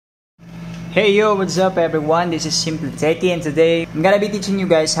Hey yo, what's up everyone? This is Simply Techie, and today I'm gonna be teaching you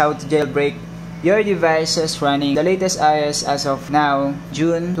guys how to jailbreak your devices running the latest iOS as of now,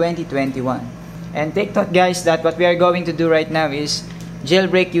 June 2021. And take note guys that what we are going to do right now is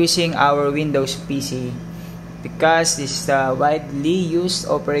jailbreak using our Windows PC, because this is the widely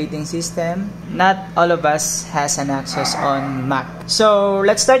used operating system. Not all of us has an access on Mac. So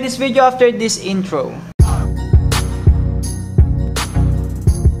let's start this video after this intro.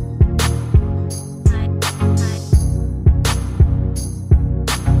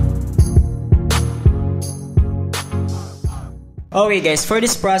 Okay guys, for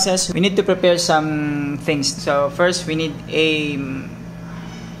this process, we need to prepare some things. So first, we need a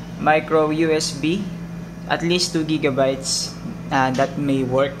micro USB, at least 2 gigabytes. That may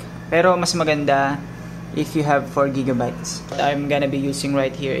work, pero mas maganda if you have 4 gigabytes. What I'm gonna be using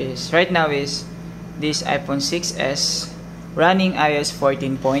right now is this iPhone 6s running iOS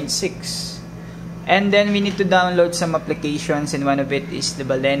 14.6. And then we need to download some applications, and one of it is the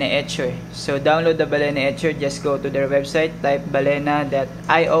Balena Etcher. So download the Balena Etcher, just go to their website, type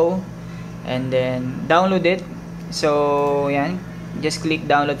balena.io, and then download it. So yan, just click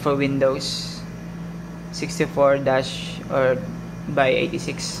download for Windows 64- or by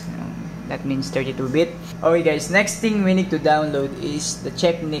 86. That means 32-bit. Okay guys, next thing we need to download is the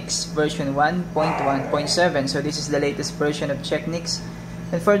Checkn version 1.1.7. So this is the latest version of Checkn.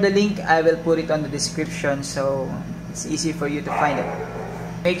 And for the link, I will put it on the description so it's easy for you to find it.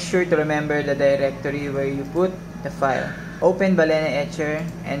 Make sure to remember the directory where you put the file. Open Balena Etcher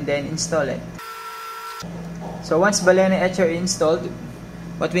and then install it. So once Balena Etcher is installed,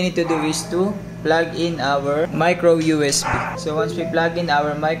 what we need to do is to plug in our micro USB. So once we plug in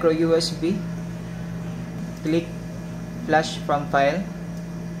our micro USB, click flash from file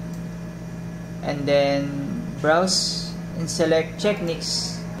and then browse and select Checkn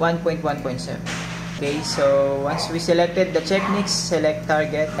 1.1.7. Okay, so once we selected the Checkn, select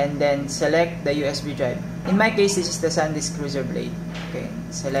target and then select the USB drive. In my case, this is the SanDisk Cruiser Blade. Okay,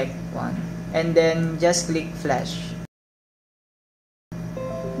 select one and then just click flash.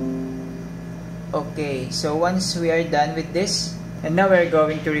 Okay, so once we are done with this, and now we're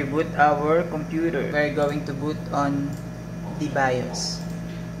going to reboot our computer. We're going to boot on the BIOS.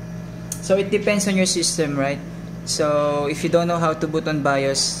 So it depends on your system, right? So if you don't know how to boot on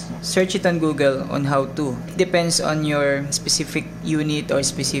BIOS, search it on Google on how to. It depends on your specific unit or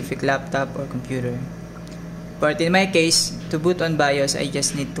specific laptop or computer. But in my case, to boot on BIOS, I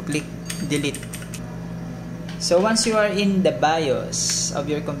just need to click delete. So once you are in the BIOS of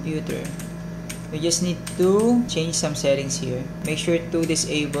your computer, you just need to change some settings here. Make sure to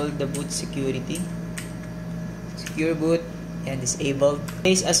disable the boot security. Secure boot and disabled.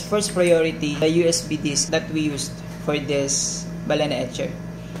 Place as first priority the USB disk that we used for this Balena Etcher.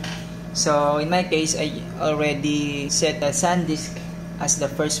 So in my case, I already set the SanDisk as the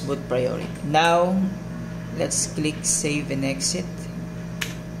first boot priority. Now let's click save and exit.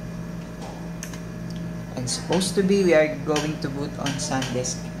 And supposed to be we are going to boot on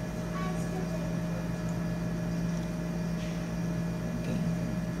SanDisk.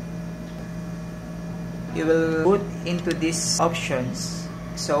 You will boot into these options.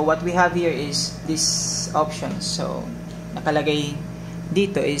 So what we have here is this option. So nakalagay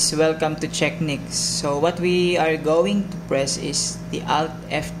dito is welcome to Checkn. So what we are going to press is the Alt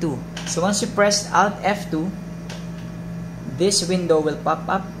F2. So once you press Alt F2, this window will pop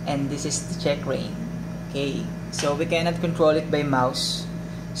up and this is the Checkn. Okay, so we cannot control it by mouse.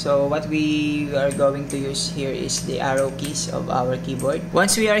 So what we are going to use here is the arrow keys of our keyboard.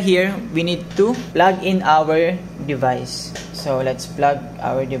 Once we are here, we need to plug in our device. So let's plug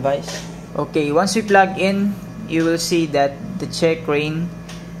our device. Okay, once we plug in, you will see that the Checkn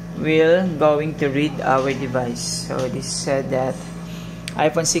will going to read our device. So this said that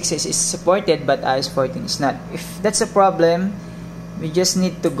iPhone 6s is supported but iOS 14 is not. If that's a problem, we just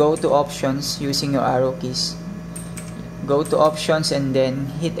need to go to options using your arrow keys. Go to options and then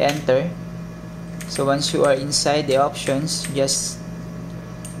hit enter. So once you are inside the options, just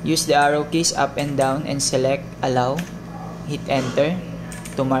use the arrow keys up and down and select allow. Hit enter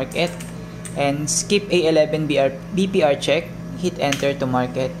to mark it and skip A11 BPR check. Hit enter to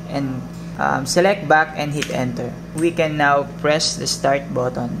mark it and select back and hit enter. We can now press the start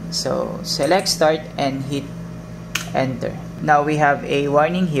button. So select start and hit enter. Now we have a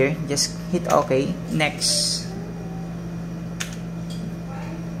warning here. Just hit OK. Next.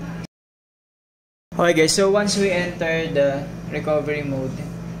 Okay guys, so once we enter the recovery mode,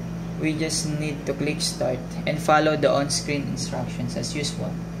 we just need to click start and follow the on-screen instructions as usual.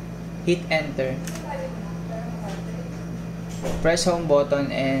 Hit enter press home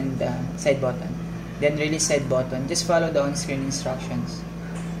button and side button, then release side button. Just follow the on-screen instructions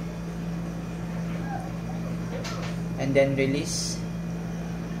and then release,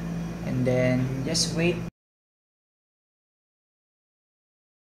 and then just wait.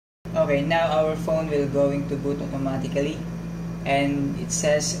 Okay, now our phone will going to boot automatically, and it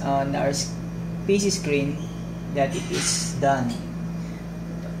says on our PC screen that it is done.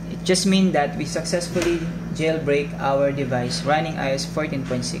 It just means that we successfully jailbreak our device running iOS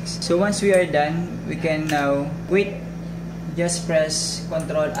 14.6. So once we are done, we can now quit. Just press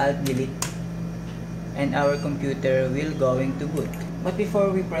Ctrl-Alt-Delete and our computer will going to boot. But before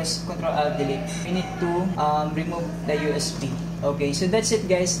we press Ctrl-Alt-Delete, we need to remove the USB. Okay, so that's it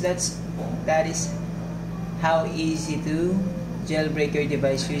guys. That is how easy to jailbreak your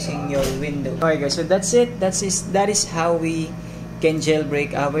device using your Windows. Alright guys, so that's it. That is how we can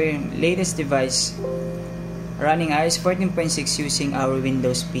jailbreak our latest device running iOS 14.6 using our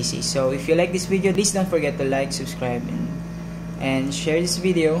Windows PC. So if you like this video, please don't forget to like, subscribe, and share this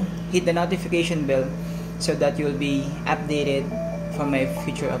video. Hit the notification bell so that you'll be updated for my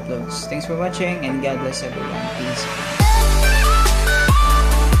future uploads. Thanks for watching, and God bless everyone. Peace.